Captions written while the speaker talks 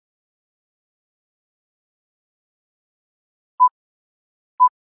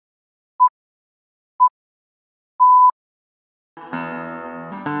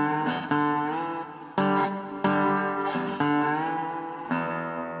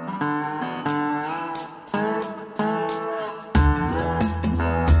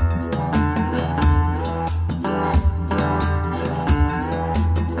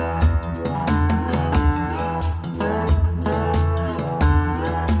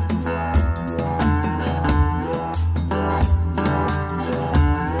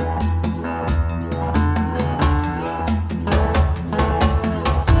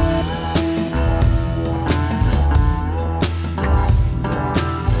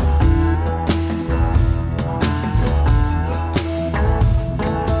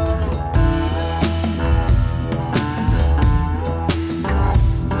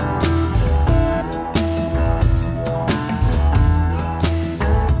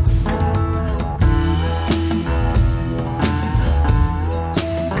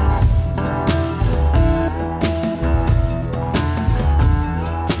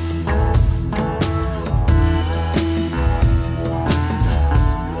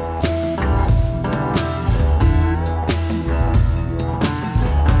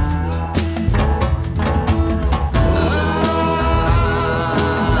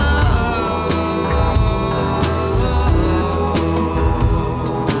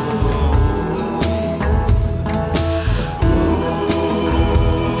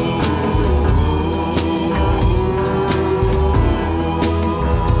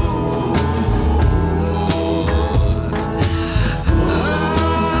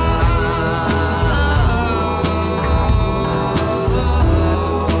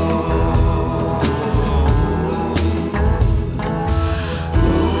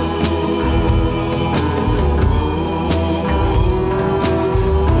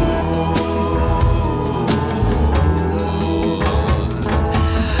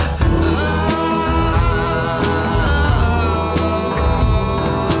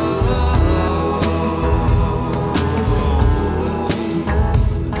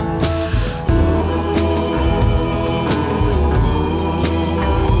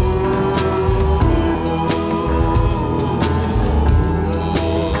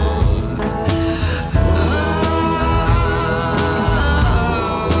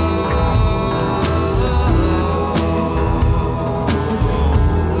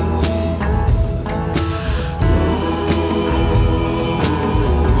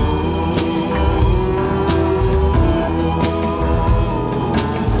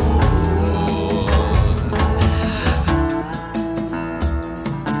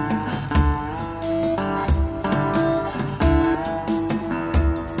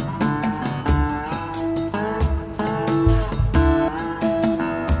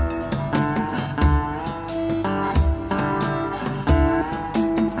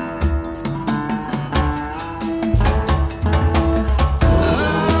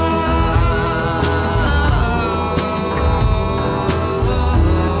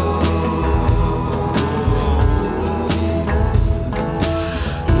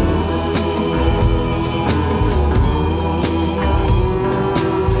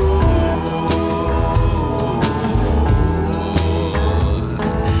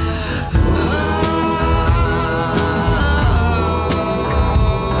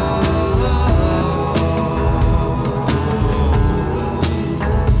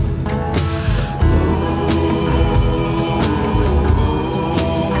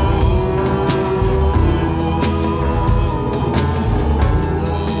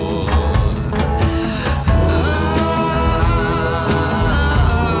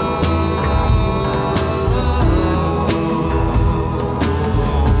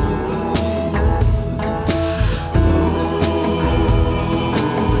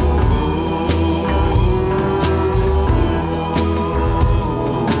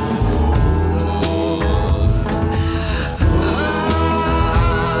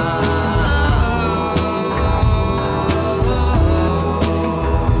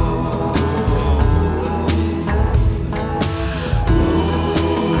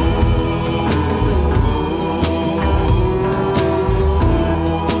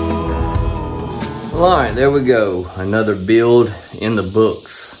Well, all right, there we go. Another build in the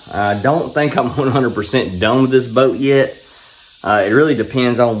books. I don't think I'm 100% done with this boat yet. It really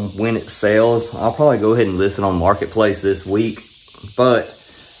depends on when it sells. I'll probably go ahead and list it on Marketplace this week. But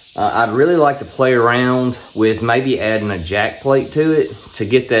I'd really like to play around with maybe adding a jack plate to it to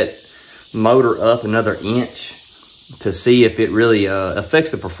get that motor up another inch to see if it really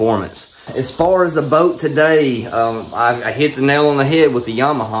affects the performance. As far as the boat today, I hit the nail on the head with the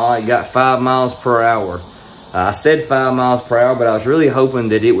Yamaha. It got 5 miles per hour. I said 5 miles per hour, but I was really hoping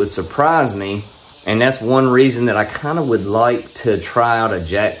that it would surprise me And that's one reason that I kind of would like to try out a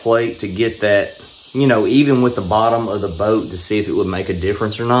jack plate to get that, you know, even with the bottom of the boat, to see if it would make a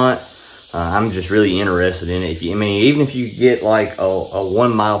difference or not. I'm just really interested in it. Even if you get like a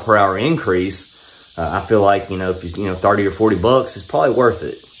 1 mile per hour increase, I feel like, you know, if you know, 30 or 40 bucks, it's probably worth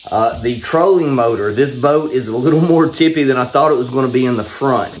it. The trolling motor, this boat is a little more tippy than I thought it was going to be in the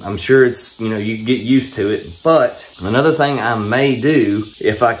front. I'm sure it's, you know, you get used to it. But another thing I may do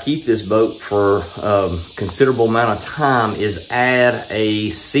if I keep this boat for a considerable amount of time is add a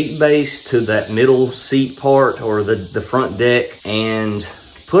seat base to that middle seat part, or the front deck, and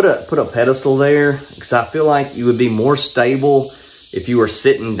put a pedestal there, because I feel like you would be more stable if you were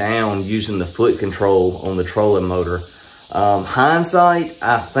sitting down using the foot control on the trolling motor. Hindsight,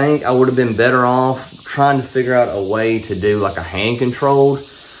 I think I would have been better off trying to figure out a way to do like a hand controlled,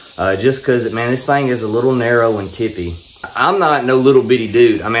 just because, man, this thing is a little narrow and tippy. I'm not no little bitty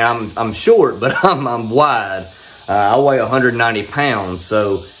dude. I mean, I'm short, but I'm wide. I weigh 190 pounds,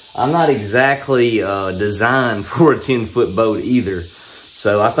 so I'm not exactly designed for a 10-foot boat either.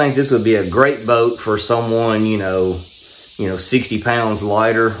 So I think this would be a great boat for someone, you know, 60 pounds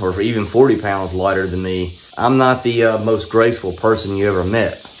lighter, or even 40 pounds lighter than me. I'm not the most graceful person you ever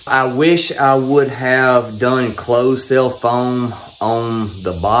met. I wish I would have done closed cell foam on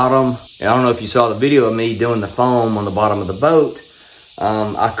the bottom. I don't know if you saw the video of me doing the foam on the bottom of the boat.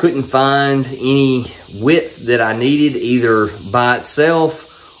 I couldn't find any width that I needed, either by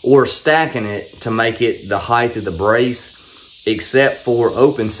itself or stacking it to make it the height of the brace, except for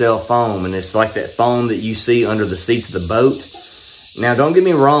open cell foam. And it's like that foam that you see under the seats of the boat. Now, don't get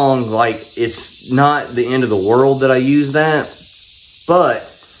me wrong, like, it's not the end of the world that I use that, but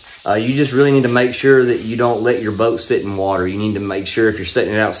you just really need to make sure that you don't let your boat sit in water. You need to make sure, if you're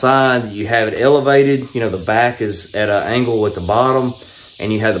setting it outside, you have it elevated. You know, the back is at an angle with the bottom,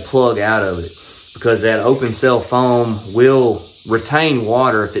 and you have the plug out of it, because that open cell foam will retain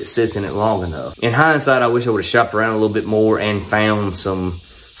water if it sits in it long enough. In hindsight, I wish I would have shopped around a little bit more and found some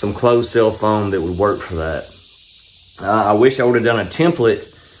closed cell foam that would work for that. I wish I would have done a template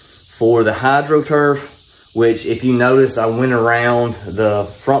for the HydroTurf, which, if you notice, I went around the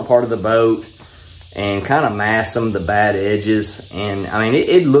front part of the boat and kind of masked some of the bad edges. And I mean,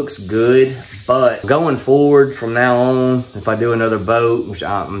 it looks good, but going forward from now on, if I do another boat, which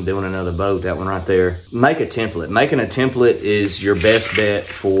I'm doing another boat, that one right there, make a template. Making a template is your best bet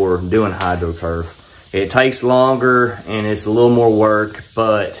for doing HydroTurf. It takes longer and it's a little more work,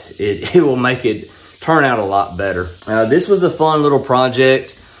 but it will make it turn out a lot better. This was a fun little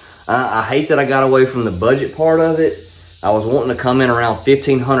project. I hate that I got away from the budget part of it. I was wanting to come in around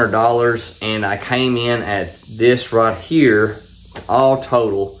 $1,500, and I came in at this right here, all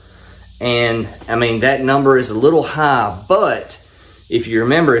total. And I mean, that number is a little high, but if you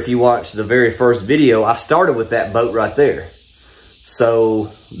remember, if you watched the very first video, I started with that boat right there. So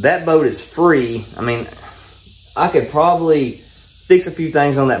that boat is free. I mean, I could probably fix a few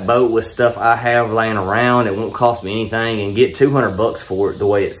things on that boat with stuff I have laying around. It won't cost me anything, and get 200 bucks for it the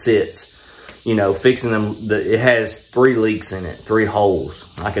way it sits. You know, fixing them, it has 3 leaks in it, 3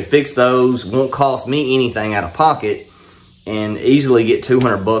 holes. I could fix those, won't cost me anything out of pocket, and easily get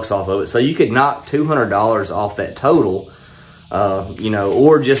 200 bucks off of it. So you could knock $200 off that total, you know,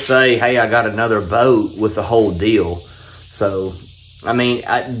 or just say, hey, I got another boat with the whole deal. So, I mean,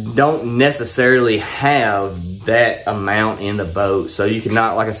 I don't necessarily have that amount in the boat. So you can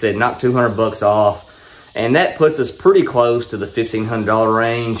knock, like I said, knock 200 bucks off. And that puts us pretty close to the $1,500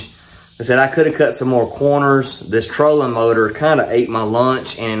 range. I said I could have cut some more corners. This trolling motor kind of ate my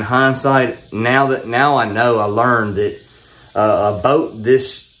lunch. And in hindsight, now I know, I learned that a boat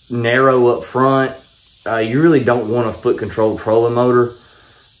this narrow up front, you really don't want a foot controlled trolling motor.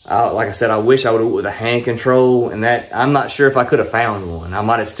 Like I said, I wish I would have went with a hand control, and that, I'm not sure if I could have found one. I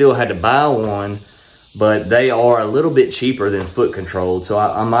might have still had to buy one, but they are a little bit cheaper than foot controlled. So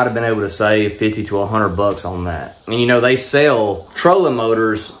I might have been able to save 50 to 100 bucks on that. And you know, they sell trolling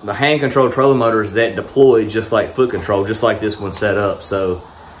motors, the hand controlled trolling motors that deploy just like foot control, just like this one set up. So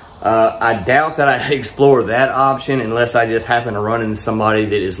I doubt that I explore that option unless I just happen to run into somebody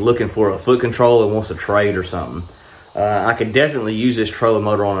that is looking for a foot control and wants to trade or something. I could definitely use this trolling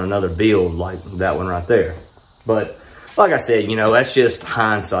motor on another build like that one right there. But like I said, you know, that's just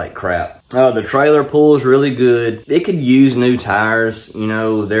hindsight crap. The trailer pull is really good. It could use new tires. You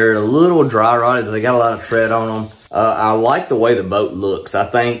know, they're a little dry rotted. They got a lot of tread on them. I like the way the boat looks. I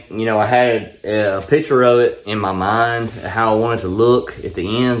think, you know, I had a picture of it in my mind, how I wanted it to look at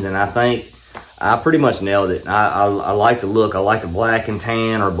the end, and I think I pretty much nailed it. I like the look. I like the black and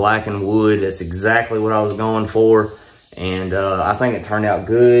tan or black and wood. That's exactly what I was going for. And I think it turned out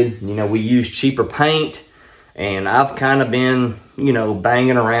good. You know, we used cheaper paint, and I've kind of been, you know,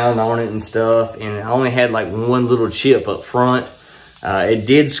 banging around on it and stuff, and I only had like one little chip up front. It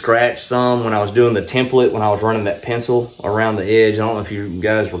did scratch some when I was doing the template, when I was running that pencil around the edge. I don't know if you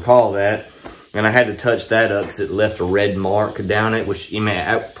guys recall that. And I had to touch that up because it left a red mark down it, which, you may,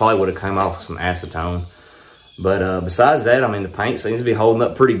 I probably would have come off with some acetone. But besides that, I mean, the paint seems to be holding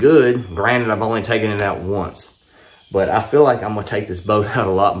up pretty good. Granted, I've only taken it out once. But I feel like I'm going to take this boat out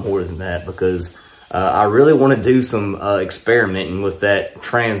a lot more than that, because I really want to do some experimenting with that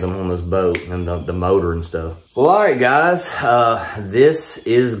transom on this boat and the motor and stuff. Well, all right, guys. This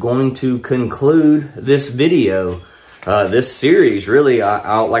is going to conclude this video. This series, really,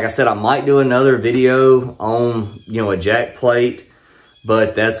 like I said, I might do another video on, you know, a jack plate,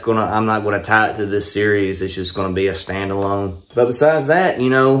 but I'm not gonna tie it to this series. It's just gonna be a standalone. But besides that, you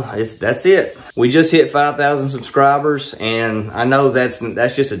know, that's it. We just hit 5,000 subscribers, and I know that's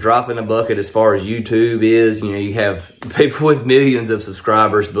just a drop in the bucket as far as YouTube is. You know, you have people with millions of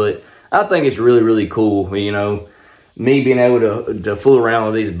subscribers, but I think it's really, really cool. You know, me being able to fool around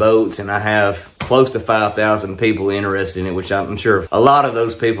with these boats, and I have close to 5,000 people interested in it, which I'm sure a lot of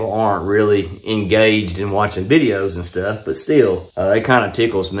those people aren't really engaged in watching videos and stuff, but still, it kind of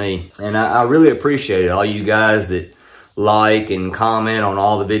tickles me. And I really appreciate it, all you guys that like and comment on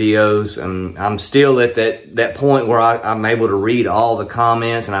all the videos. And I'm still at that point where I'm able to read all the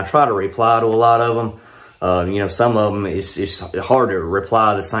comments, and I try to reply to a lot of them. You know, some of them, it's hard to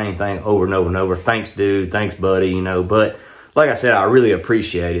reply the same thing over and over and over. Thanks, dude. Thanks, buddy. You know, but like I said, I really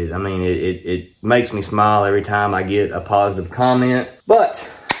appreciate it. I mean, it makes me smile every time I get a positive comment. But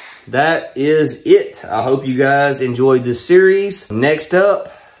that is it. I hope you guys enjoyed this series. Next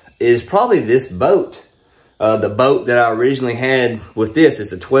up is probably this boat. The boat that I originally had with this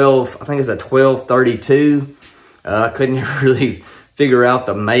is I think it's a 1232. I couldn't really figure out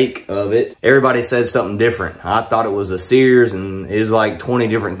the make of it. Everybody said something different. I thought it was a Sears, and it was like 20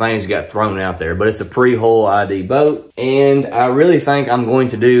 different things got thrown out there, but it's a pre-hull ID boat. And I really think I'm going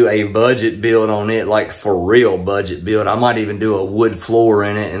to do a budget build on it, like for real budget build. I might even do a wood floor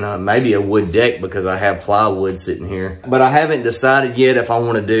in it, and maybe a wood deck, because I have plywood sitting here. But I haven't decided yet if I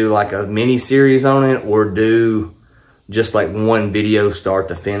want to do like a mini series on it, or do just like one video start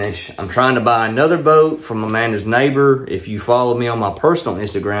to finish. I'm trying to buy another boat from Amanda's neighbor. If you follow me on my personal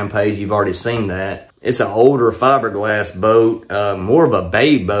Instagram page, you've already seen that. It's an older fiberglass boat, more of a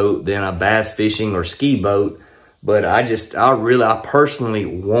bay boat than a bass fishing or ski boat. But I personally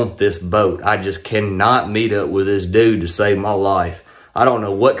want this boat. I just cannot meet up with this dude to save my life. I don't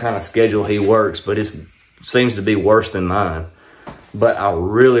know what kind of schedule he works, but it seems to be worse than mine. But I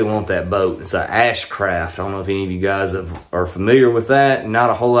really want that boat. It's an Ashcraft. I don't know if any of you guys are familiar with that. Not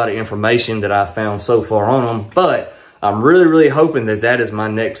a whole lot of information that I found so far on them, but I'm really, really hoping that is my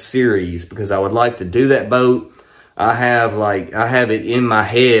next series, because I would like to do that boat. I have it in my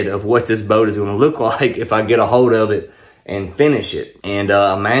head of what this boat is going to look like if I get a hold of it and finish it. And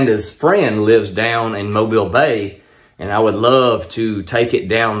Amanda's friend lives down in Mobile Bay, and I would love to take it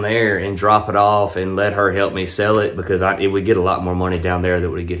down there and drop it off and let her help me sell it, because it would get a lot more money down there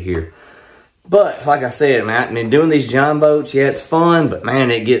than we get here. But like I said, man, I mean, doing these John boats, yeah, it's fun, but man,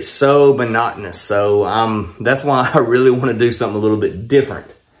 it gets so monotonous. So that's why I really want to do something a little bit different.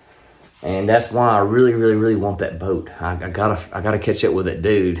 And that's why I really, really, really want that boat. I gotta catch up with that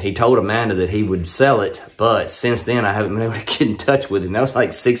dude. He told Amanda that he would sell it, but since then I haven't been able to get in touch with him. That was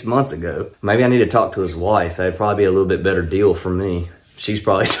like 6 months ago. Maybe I need to talk to his wife. That'd probably be a little bit better deal for me. She's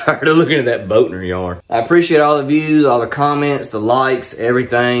probably tired of looking at that boat in her yard. I appreciate all the views, all the comments, the likes,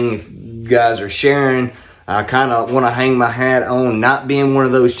 everything. If you guys are sharing, I kind of want to hang my hat on not being one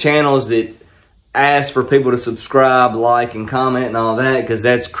of those channels that ask for people to subscribe, like, and comment and all that, because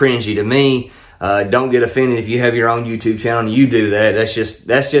that's cringy to me. Don't get offended if you have your own YouTube channel and you do that.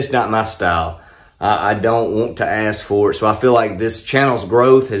 That's just not my style. I don't want to ask for it. So I feel like this channel's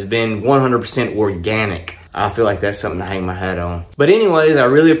growth has been 100% organic. I feel like that's something to hang my hat on. But anyways, I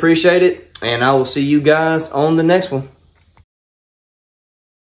really appreciate it, and I will see you guys on the next one.